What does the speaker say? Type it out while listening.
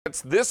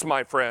This,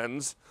 my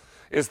friends,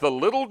 is the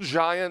Little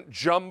Giant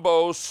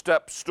Jumbo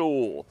Step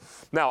Stool.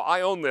 Now, I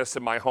own this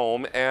in my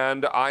home,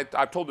 and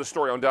I've told this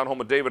story on Down Home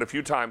with David a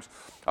few times.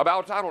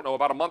 About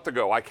a month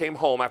ago, I came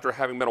home after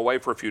having been away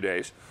for a few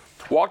days,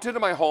 walked into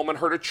my home and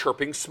heard a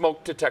chirping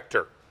smoke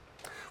detector.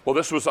 Well,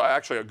 this was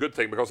actually a good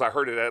thing because I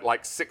heard it at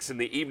like 6 in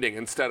the evening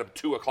instead of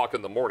 2 o'clock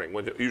in the morning,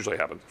 when it usually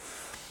happens.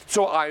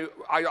 So I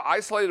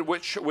isolated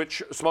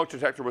which smoke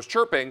detector was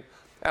chirping,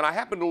 and I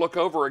happened to look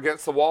over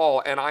against the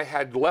wall, and I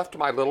had left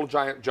my Little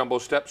Giant Jumbo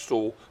Step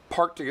Stool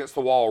parked against the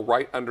wall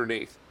right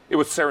underneath. It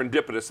was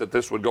serendipitous that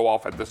this would go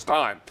off at this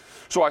time.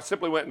 So I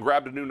simply went and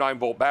grabbed a new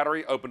 9-volt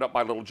battery, opened up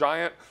my Little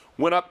Giant,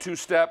 went up 2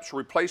 steps,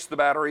 replaced the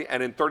battery,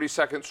 and in 30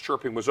 seconds,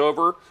 chirping was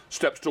over.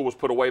 Step stool was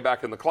put away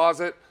back in the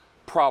closet.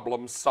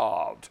 Problem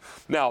solved.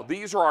 Now,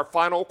 these are our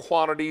final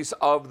quantities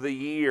of the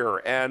year,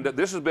 and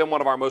this has been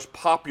one of our most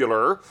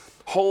popular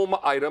home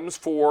items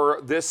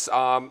for this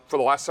for the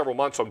last several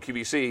months on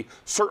QVC,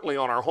 certainly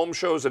on our home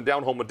shows and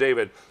Down Home with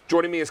David.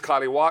 Joining me is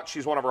Kylie Watt.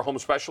 She's one of our home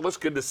specialists.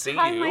 Good to see you.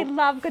 Hi, my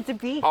love. Good to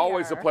be here.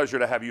 Always a pleasure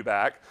to have you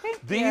back.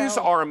 These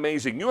are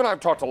amazing. You and I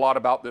have talked a lot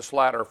about this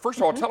ladder. First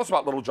of all, tell us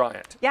about Little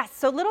Giant. Yes,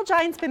 so Little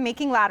Giant's been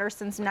making ladders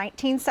since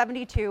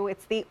 1972.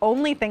 It's the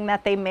only thing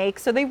that they make,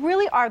 so they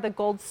really are the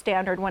gold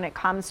standard when it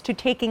comes to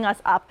taking us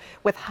up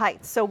with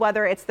heights. So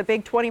whether it's the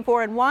big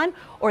 24-in-1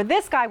 or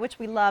this guy, which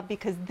we love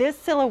because this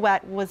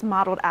silhouette was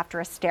modeled after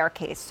a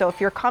staircase. So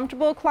if you're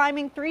comfortable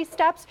climbing 3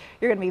 steps,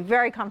 you're going to be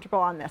very comfortable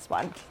on this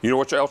one. You know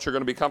what else you're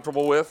going to be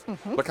comfortable with?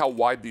 Look how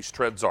wide these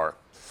treads are.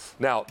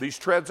 Now, these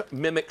treads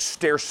mimic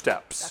stair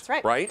steps. That's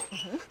right. Right?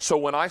 So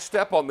when I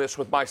step on this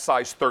with my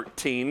size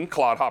 13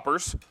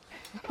 clodhoppers,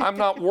 I'm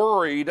not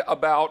worried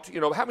about,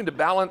 having to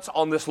balance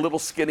on this little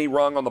skinny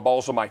rung on the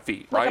balls of my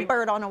feet, right? Like a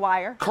bird on a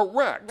wire.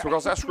 Correct,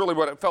 because that's really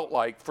what it felt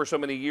like for so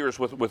many years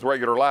with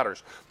regular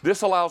ladders.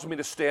 This allows me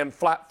to stand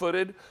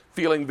flat-footed,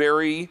 feeling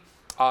very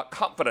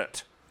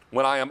confident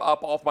when I am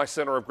up off my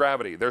center of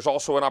gravity. There's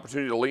also an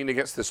opportunity to lean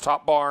against this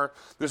top bar.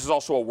 This is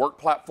also a work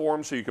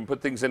platform, so you can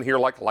put things in here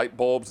like light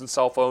bulbs and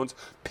cell phones,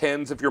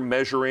 pens if you're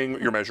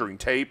measuring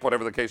tape,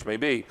 whatever the case may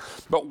be.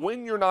 But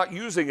when you're not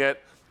using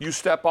it, you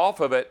step off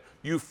of it,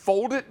 you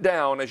fold it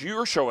down as you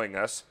are showing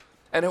us,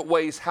 and it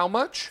weighs how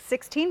much?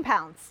 16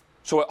 pounds.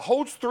 So it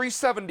holds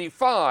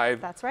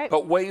 375. That's right.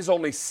 But weighs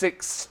only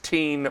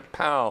 16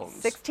 pounds.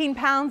 16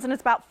 pounds, and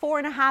it's about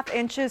 4.5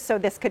 inches. So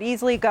this could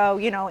easily go,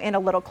 in a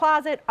little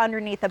closet,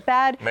 underneath a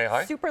bed. May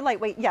I? Super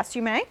lightweight. Yes,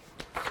 you may.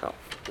 Oh,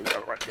 we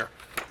got it right here.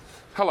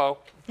 Hello.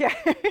 Yeah.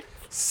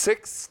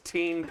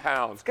 16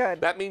 pounds.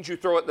 Good. That means you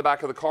throw it in the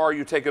back of the car,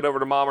 you take it over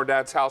to mom or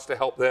dad's house to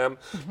help them.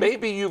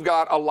 Maybe you've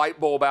got a light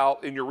bulb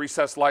out in your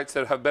recessed lights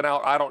that have been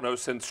out, I don't know,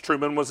 since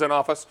Truman was in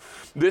office.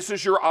 This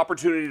is your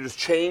opportunity to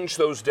change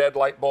those dead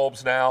light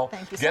bulbs now.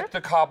 Thank you, Get sir. the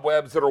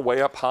cobwebs that are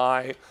way up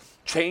high.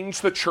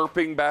 Change the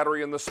chirping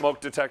battery in the smoke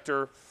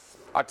detector.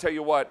 I tell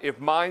you what, if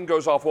mine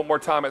goes off one more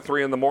time at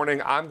 3 in the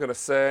morning, I'm going to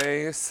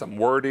say some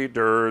wordy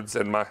dirds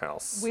in my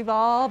house. We've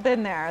all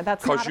been there.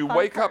 That's not a Because you fun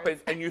wake part. up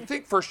and you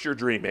think first you're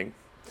dreaming,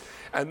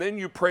 and then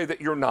you pray that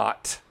you're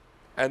not.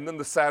 And then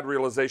the sad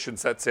realization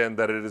sets in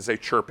that it is a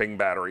chirping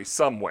battery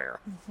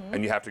somewhere.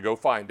 And you have to go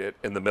find it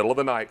in the middle of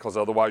the night because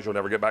otherwise you'll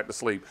never get back to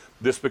sleep.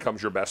 This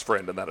becomes your best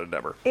friend in that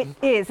endeavor. It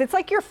is. It's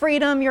like your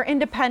freedom, your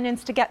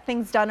independence to get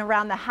things done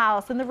around the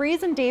house. And the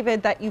reason,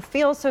 David, that you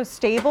feel so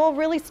stable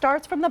really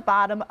starts from the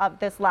bottom of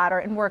this ladder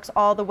and works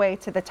all the way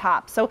to the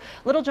top. So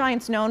Little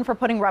Giant's known for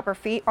putting rubber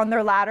feet on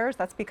their ladders.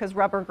 That's because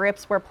rubber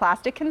grips where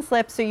plastic can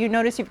slip. So you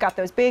notice you've got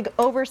those big,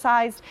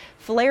 oversized,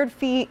 flared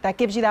feet. That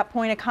gives you that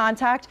point of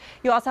contact.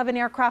 You also have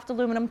an aircraft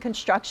aluminum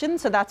construction,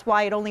 so that's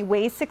why it only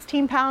weighs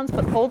 16 pounds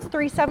but holds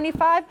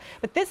 375.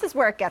 But this is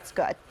where it gets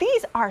good.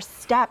 These are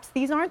steps.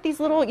 These aren't these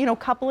little,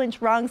 couple-inch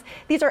rungs.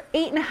 These are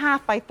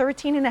 8.5 by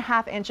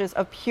 13.5 inches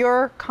of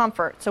pure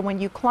comfort. So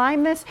when you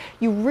climb this,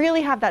 you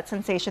really have that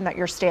sensation that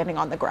you're standing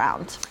on the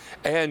ground.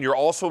 And you're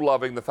also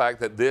loving the fact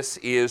that this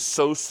is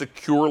so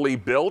securely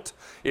built.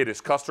 It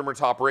is customer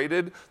top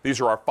rated.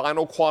 These are our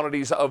final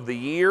quantities of the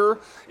year.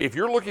 If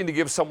you're looking to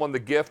give someone the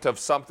gift of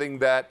something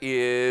that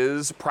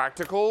is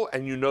practical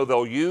and you know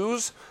they'll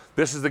use,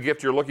 this is the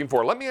gift you're looking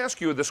for. Let me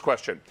ask you this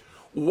question.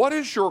 What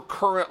is your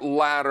current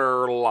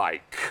ladder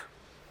like?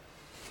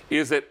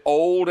 Is it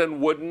old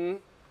and wooden?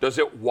 Does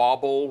it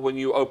wobble when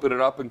you open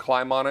it up and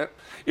climb on it?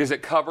 Is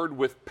it covered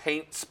with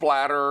paint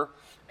splatter?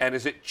 And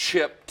is it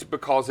chipped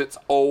because it's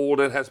old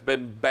and has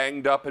been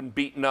banged up and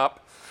beaten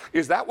up?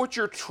 Is that what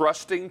you're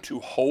trusting to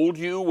hold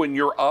you when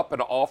you're up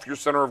and off your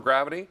center of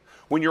gravity?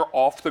 When you're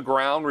off the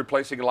ground,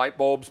 replacing light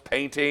bulbs,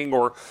 painting,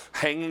 or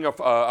hanging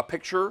a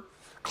picture,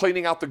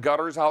 cleaning out the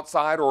gutters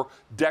outside, or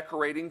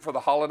decorating for the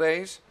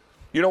holidays?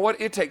 You know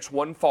what? It takes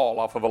one fall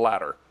off of a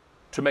ladder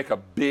to make a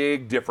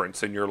big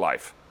difference in your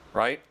life,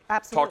 right?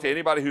 Absolutely. Talk to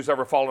anybody who's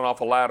ever fallen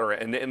off a ladder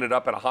and ended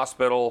up in a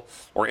hospital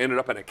or ended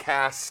up in a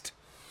cast.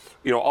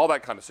 All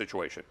that kind of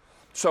situation.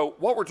 So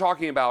what we're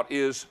talking about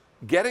is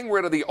getting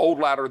rid of the old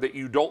ladder that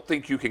you don't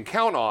think you can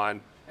count on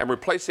and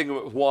replacing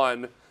it with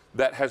one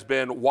that has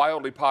been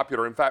wildly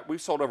popular. In fact,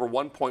 we've sold over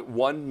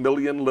 1.1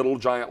 million Little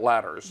Giant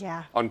ladders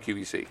on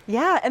QVC.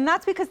 Yeah, and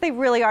that's because they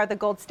really are the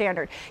gold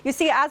standard. You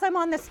see, as I'm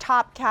on this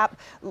top cap,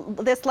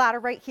 this ladder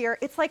right here,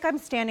 it's like I'm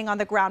standing on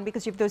the ground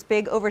because you have those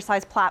big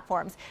oversized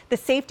platforms. The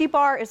safety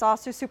bar is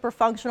also super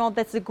functional.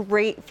 That's a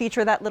great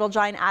feature that Little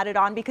Giant added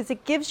on because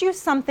it gives you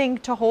something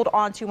to hold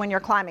on to when you're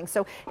climbing.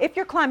 So if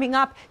you're climbing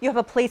up, you have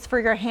a place for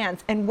your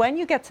hands. And when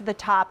you get to the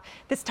top,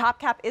 this top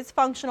cap is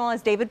functional,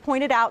 as David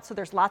pointed out, so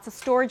there's lots of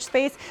storage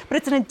space. But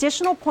it's an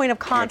additional point of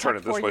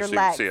contact for your legs. So you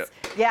can see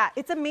it. Yeah,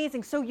 it's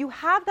amazing. So you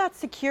have that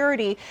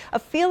security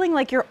of feeling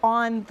like you're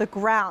on the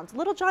ground.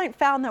 Little Giant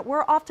found that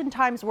we're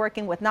oftentimes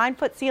working with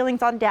 9-foot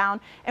ceilings on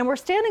down, and we're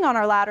standing on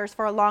our ladders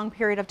for a long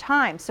period of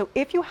time. So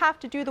if you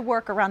have to do the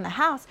work around the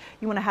house,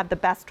 you want to have the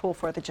best tool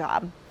for the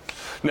job.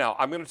 Now,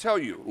 I'm going to tell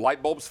you,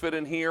 light bulbs fit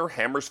in here,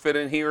 hammers fit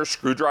in here,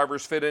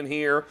 screwdrivers fit in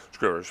here,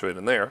 screwdrivers fit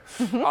in there,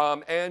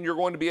 and you're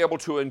going to be able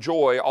to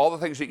enjoy all the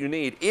things that you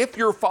need. If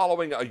you're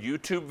following a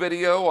YouTube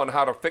video on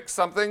how to fix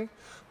something,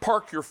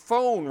 park your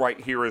phone right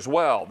here as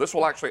well. This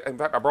will actually, in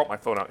fact, I brought my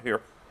phone out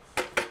here.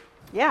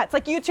 Yeah, it's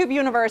like YouTube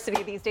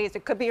University these days.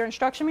 It could be your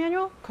instruction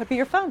manual, could be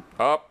your phone.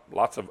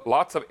 Lots of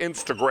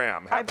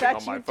Instagram happening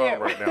on my phone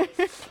right now.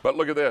 But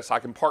look at this, I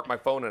can park my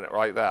phone in it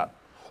like that.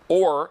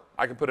 Or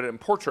I can put it in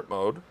portrait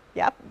mode.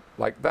 Yep.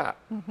 Like that.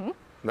 Isn't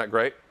that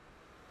great?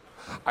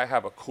 I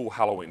have a cool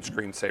Halloween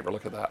screensaver.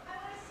 Look at that.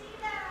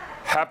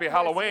 Happy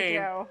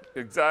Halloween.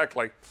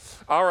 Exactly.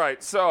 All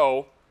right,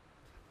 so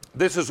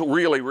this is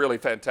really, really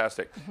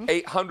fantastic.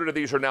 800 of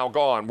these are now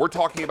gone. We're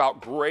talking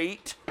about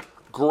great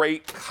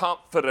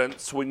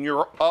confidence when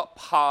you're up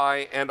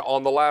high and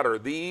on the ladder.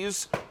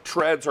 These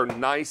treads are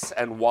nice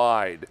and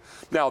wide.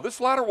 Now,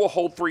 this ladder will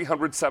hold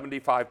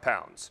 375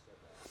 pounds.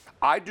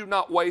 I do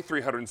not weigh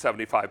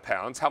 375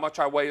 pounds. How much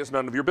I weigh is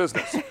none of your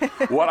business.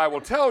 What I will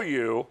tell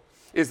you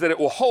is that it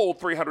will hold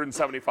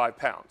 375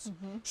 pounds.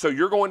 So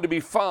you're going to be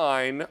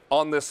fine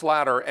on this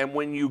ladder, and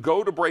when you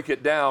go to break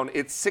it down,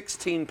 it's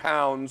 16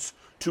 pounds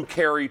to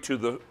carry to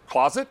the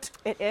closet,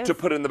 to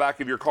put in the back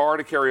of your car,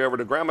 to carry over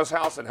to Grandma's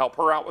house and help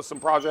her out with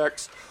some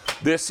projects.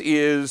 This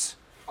is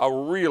a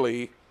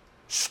really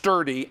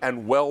sturdy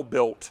and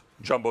well-built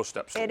jumbo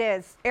step stool. It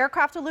is.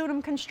 Aircraft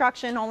aluminum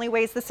construction, only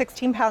weighs the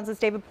 16 pounds, as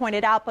David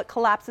pointed out, but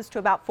collapses to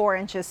about 4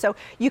 inches. So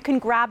you can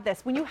grab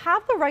this. When you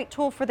have the right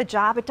tool for the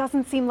job, it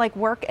doesn't seem like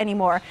work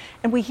anymore.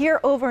 And we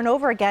hear over and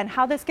over again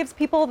how this gives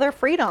people their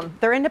freedom,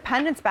 their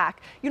independence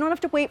back. You don't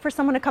have to wait for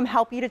someone to come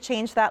help you to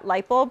change that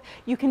light bulb.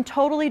 You can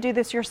totally do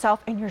this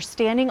yourself, and you're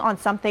standing on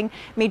something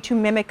made to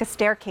mimic a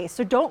staircase.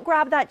 So don't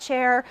grab that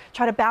chair,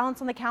 try to balance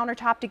on the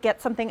countertop to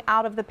get something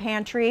out of the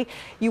pantry.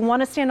 You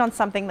want to stand on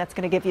something that's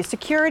going to give you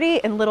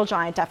security, and Little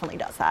Giant definitely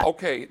does that.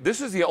 Okay,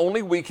 this is the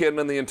only weekend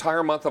in the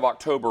entire month of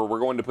October we're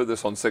going to put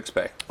this on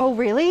 6-pay. Oh,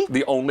 really?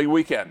 The only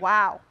weekend.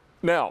 Wow.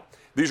 Now,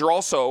 these are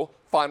also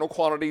final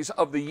quantities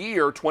of the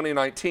year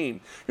 2019.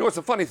 You know, it's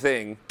a funny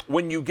thing.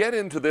 When you get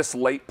into this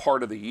late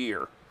part of the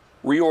year,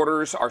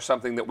 reorders are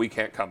something that we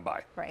can't come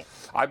by. Right.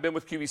 I've been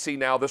with QVC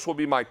now. This will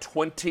be my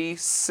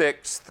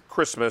 26th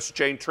Christmas.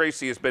 Jane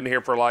Tracy has been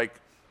here for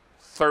like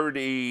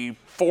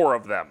 34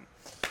 of them.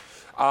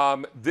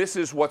 This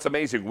is what's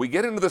amazing. We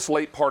get into this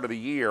late part of the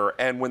year,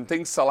 and when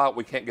things sell out,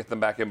 we can't get them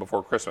back in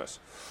before Christmas.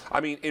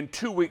 I mean, in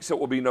 2 weeks, it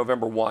will be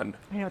November 1.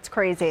 I know, it's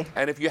crazy.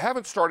 And if you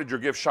haven't started your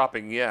gift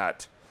shopping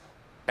yet,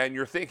 and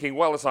you're thinking,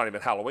 well, it's not even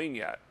Halloween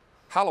yet.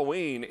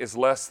 Halloween is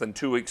less than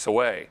 2 weeks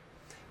away.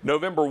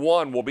 November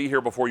 1 will be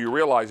here before you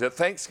realize it.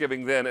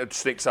 Thanksgiving, then it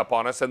sneaks up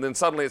on us, and then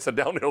suddenly it's a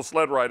downhill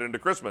sled ride into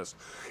Christmas.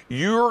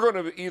 You're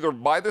going to either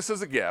buy this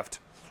as a gift,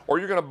 or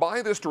you're going to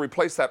buy this to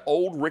replace that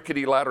old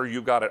rickety ladder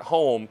you've got at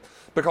home,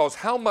 because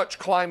how much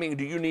climbing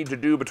do you need to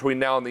do between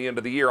now and the end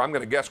of the year? I'm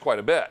going to guess quite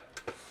a bit.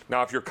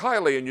 Now, if you're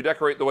Kylie and you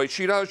decorate the way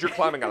she does, you're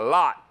climbing a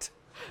lot,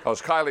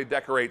 because Kylie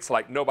decorates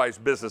like nobody's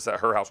business at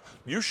her house.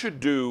 You should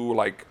do,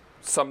 like,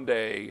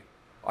 someday,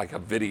 like a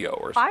video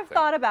or something. I've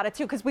thought about it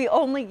too, because we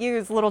only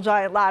use Little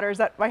Giant ladders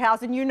at my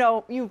house, and you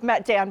know, you've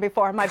met Dan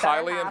before, my better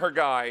Kylie half. and her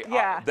guy,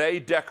 Yeah. they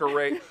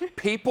decorate.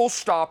 People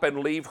stop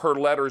and leave her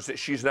letters that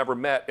she's never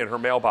met in her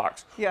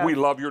mailbox. Yeah. We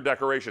love your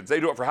decorations. They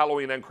do it for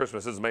Halloween and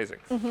Christmas. It's amazing.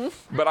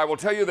 But I will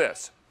tell you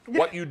this.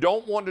 What you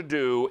don't want to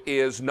do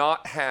is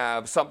not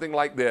have something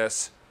like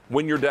this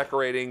when you're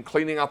decorating,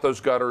 cleaning out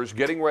those gutters,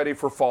 getting ready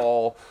for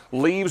fall.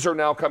 Leaves are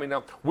now coming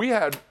out. We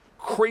had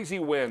crazy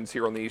winds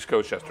here on the East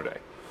Coast yesterday.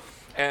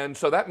 And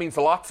so that means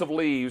lots of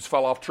leaves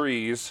fell off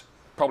trees,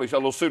 probably a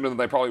little sooner than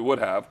they probably would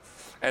have.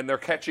 And they're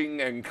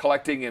catching and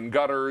collecting in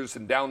gutters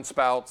and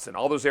downspouts and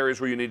all those areas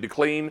where you need to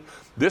clean.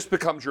 This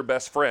becomes your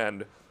best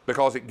friend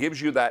because it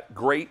gives you that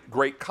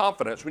great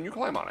confidence when you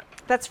climb on it.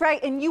 That's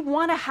right, and you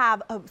want to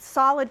have a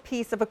solid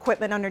piece of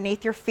equipment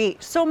underneath your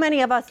feet. So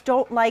many of us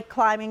don't like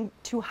climbing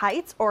to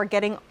heights or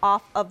getting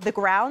off of the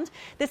ground.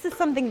 This is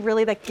something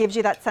really that gives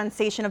you that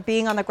sensation of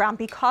being on the ground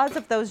because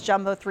of those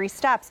jumbo 3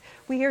 steps.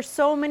 We hear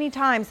so many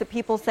times that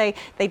people say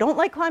they don't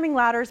like climbing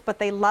ladders, but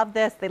they love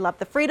this. They love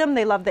the freedom,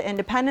 they love the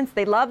independence,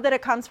 they love that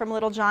it comes from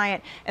Little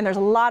Giant, and there's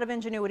a lot of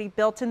ingenuity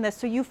built in this,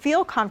 so you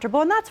feel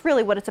comfortable, and that's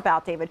really what it's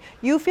about, David.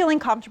 You feeling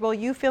comfortable,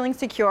 you feeling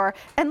secure,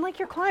 and like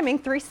you're climbing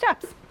 3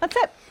 steps. That's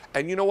it.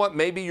 And you know what?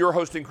 Maybe you're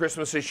hosting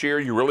Christmas this year.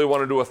 You really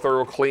want to do a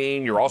thorough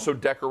clean. You're also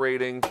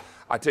decorating.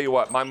 I tell you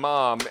what, my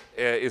mom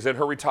is in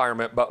her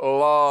retirement, but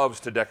loves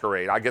to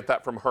decorate. I get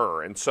that from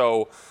her. And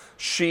so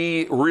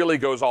she really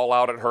goes all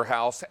out at her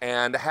house.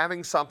 And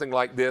having something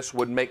like this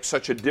would make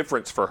such a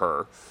difference for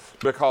her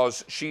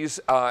because she's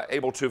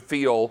able to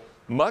feel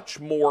much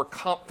more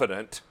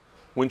confident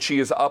when she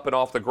is up and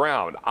off the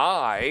ground.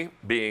 I,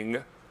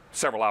 being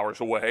several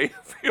hours away,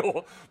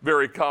 feel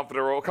very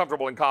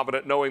comfortable and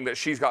confident knowing that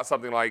she's got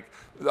something like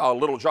a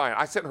Little Giant.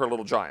 I sent her a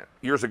Little Giant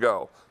years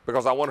ago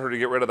because I wanted her to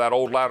get rid of that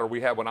old ladder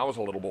we had when I was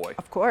a little boy.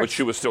 Of course. Which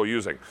she was still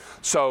using.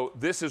 So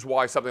this is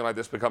why something like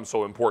this becomes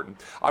so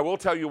important. I will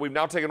tell you, we've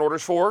now taken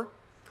orders for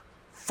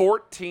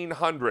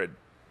 1,400.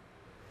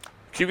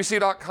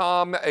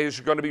 QVC.com is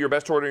going to be your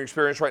best ordering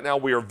experience right now.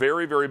 We are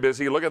very, very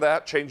busy. Look at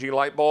that, changing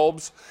light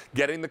bulbs,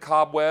 getting the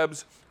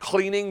cobwebs,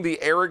 cleaning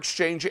the air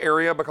exchange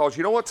area, because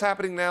you know what's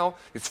happening now?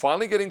 It's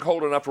finally getting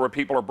cold enough to where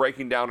people are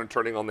breaking down and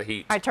turning on the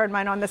heat. I turned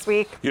mine on this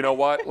week. You know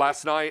what?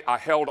 Last night I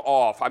held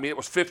off. I mean, it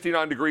was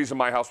 59 degrees in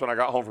my house when I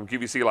got home from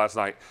QVC last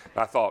night.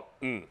 And I thought,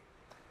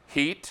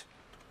 heat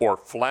or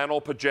flannel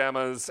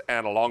pajamas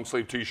and a long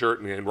sleeve t-shirt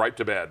and right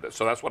to bed.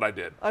 So that's what I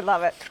did. I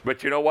love it.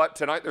 But you know what?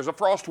 Tonight there's a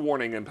frost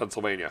warning in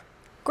Pennsylvania.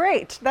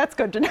 Great. That's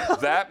good to know.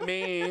 That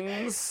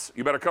means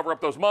you better cover up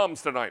those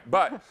mums tonight.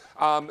 But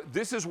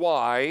this is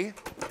why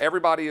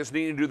everybody is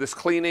needing to do this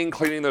cleaning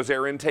those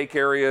air intake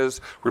areas,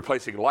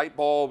 replacing light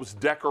bulbs,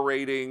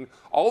 decorating,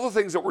 all the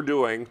things that we're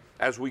doing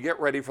as we get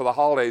ready for the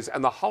holidays.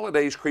 And the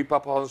holidays creep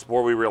up on us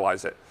before we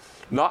realize it.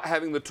 Not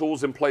having the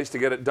tools in place to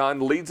get it done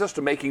leads us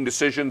to making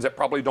decisions that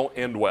probably don't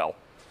end well.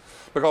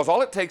 Because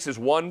all it takes is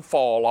one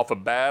fall off a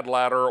bad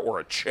ladder or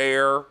a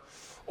chair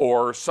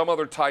or some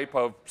other type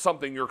of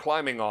something you're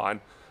climbing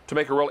on to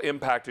make a real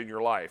impact in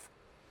your life.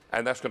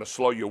 And that's going to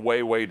slow you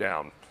way, way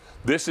down.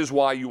 This is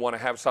why you want to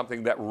have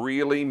something that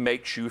really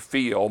makes you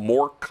feel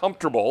more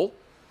comfortable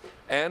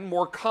and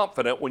more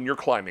confident when you're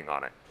climbing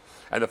on it.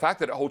 And the fact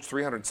that it holds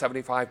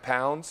 375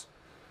 pounds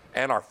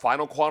and our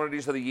final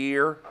quantities of the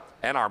year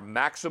and our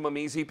maximum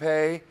easy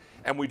pay,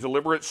 and we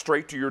deliver it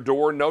straight to your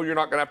door. No, you're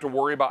not going to have to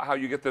worry about how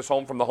you get this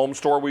home from the home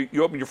store.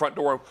 You open your front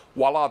door and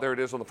voila, there it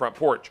is on the front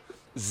porch.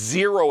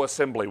 Zero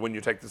assembly when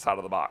you take this out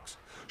of the box.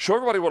 Show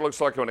everybody what it looks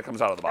like when it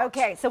comes out of the box.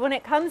 Okay, so when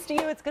it comes to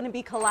you, it's going to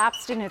be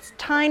collapsed in its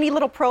tiny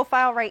little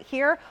profile right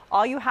here.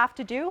 All you have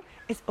to do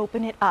is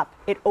open it up.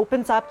 It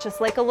opens up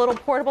just like a little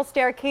portable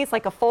staircase,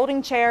 like a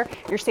folding chair.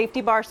 Your safety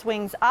bar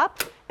swings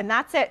up, and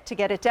that's it. To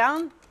get it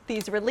down,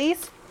 these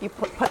release. You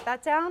put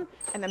that down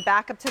and then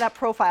back up to that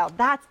profile.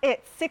 That's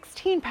it.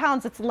 16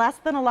 pounds. It's less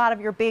than a lot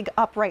of your big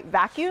upright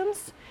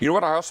vacuums. You know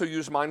what I also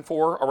use mine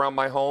for around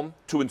my home?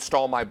 To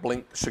install my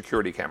Blink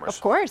security cameras.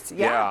 Of course,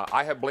 yeah. Yeah,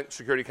 I have Blink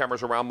security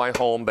cameras around my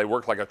home. They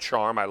work like a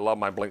charm. I love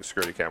my Blink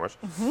security cameras.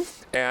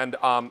 And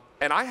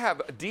I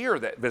have deer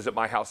that visit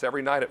my house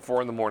every night at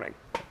 4 in the morning.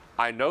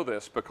 I know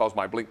this because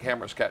my Blink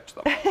cameras catch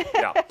them.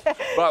 Yeah.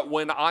 But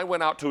when I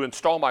went out to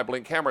install my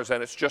Blink cameras,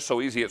 and it's just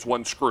so easy, it's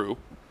one screw.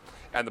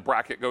 And the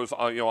bracket goes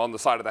on, on the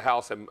side of the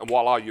house, and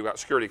voila, you got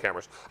security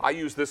cameras. I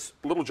use this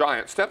Little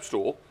Giant step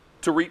stool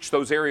to reach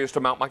those areas to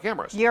mount my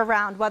cameras. Year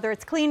round, whether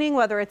it's cleaning,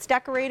 whether it's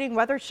decorating,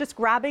 whether it's just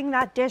grabbing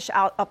that dish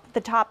out up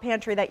the top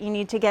pantry that you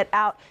need to get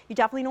out. You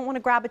definitely don't want to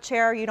grab a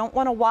chair. You don't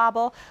want to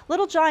wobble.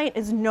 Little Giant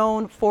is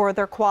known for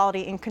their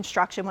quality in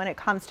construction when it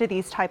comes to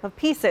these type of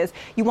pieces.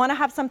 You want to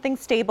have something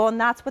stable,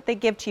 and that's what they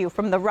give to you,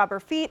 from the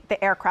rubber feet,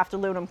 the aircraft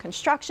aluminum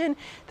construction,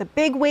 the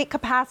big weight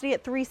capacity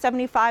at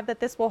 375 that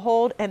this will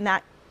hold, and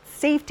that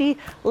safety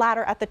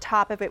ladder at the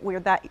top of it where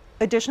that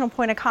additional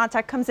point of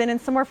contact comes in and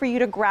somewhere for you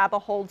to grab a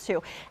hold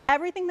to.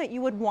 Everything that you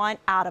would want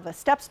out of a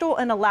step stool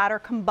and a ladder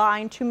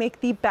combined to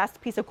make the best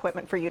piece of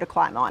equipment for you to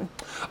climb on.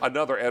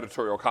 Another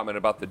editorial comment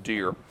about the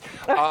deer.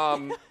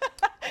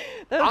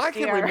 I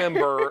can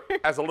remember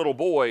as a little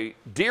boy,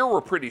 deer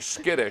were pretty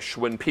skittish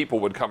when people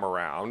would come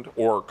around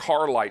or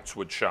car lights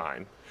would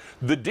shine.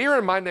 The deer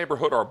in my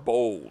neighborhood are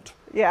bold.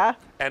 Yeah.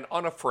 And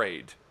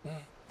unafraid.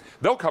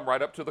 They'll come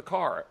right up to the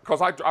car,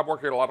 because I'm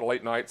working a lot of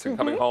late nights and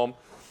coming home,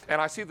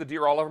 and I see the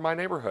deer all over my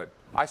neighborhood.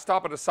 I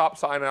stop at a stop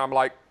sign and I'm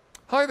like,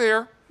 hi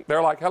there.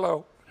 They're like,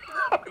 hello.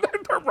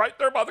 They're right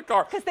there by the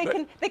car. Because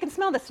they can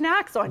smell the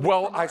snacks on you.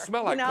 Well, from I work,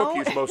 smell like you know?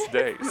 cookies most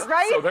days.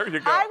 Right? So there you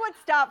go. I would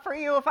stop for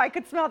you if I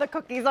could smell the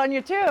cookies on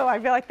you too.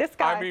 I'd be like, this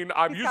guy. I mean,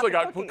 I've he's usually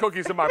the got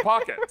cookies in my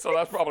pocket, so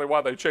that's probably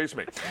why they chase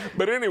me.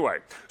 But anyway,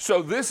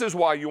 so this is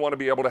why you want to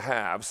be able to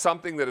have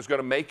something that is going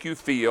to make you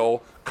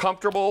feel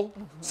comfortable,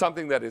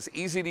 something that is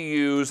easy to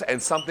use,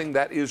 and something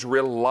that is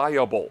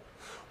reliable.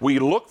 We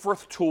look for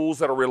tools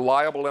that are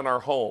reliable in our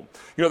home.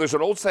 You know, there's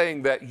an old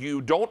saying that you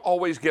don't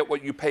always get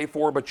what you pay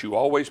for, but you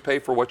always pay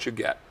for what you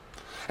get.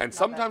 And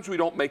sometimes we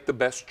don't make the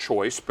best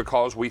choice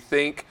because we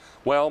think,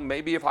 well,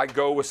 maybe if I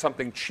go with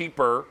something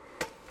cheaper,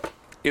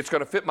 it's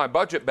going to fit my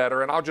budget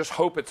better, and I'll just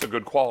hope it's a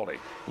good quality.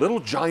 Little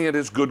Giant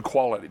is good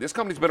quality. This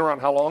company's been around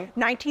how long?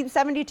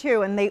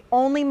 1972, and they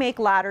only make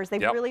ladders. They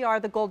really are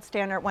the gold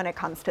standard when it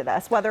comes to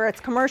this, whether it's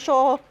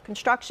commercial,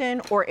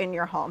 construction, or in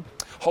your home.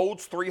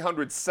 Holds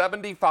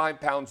 375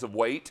 pounds of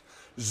weight,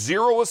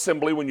 zero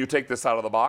assembly when you take this out of the box.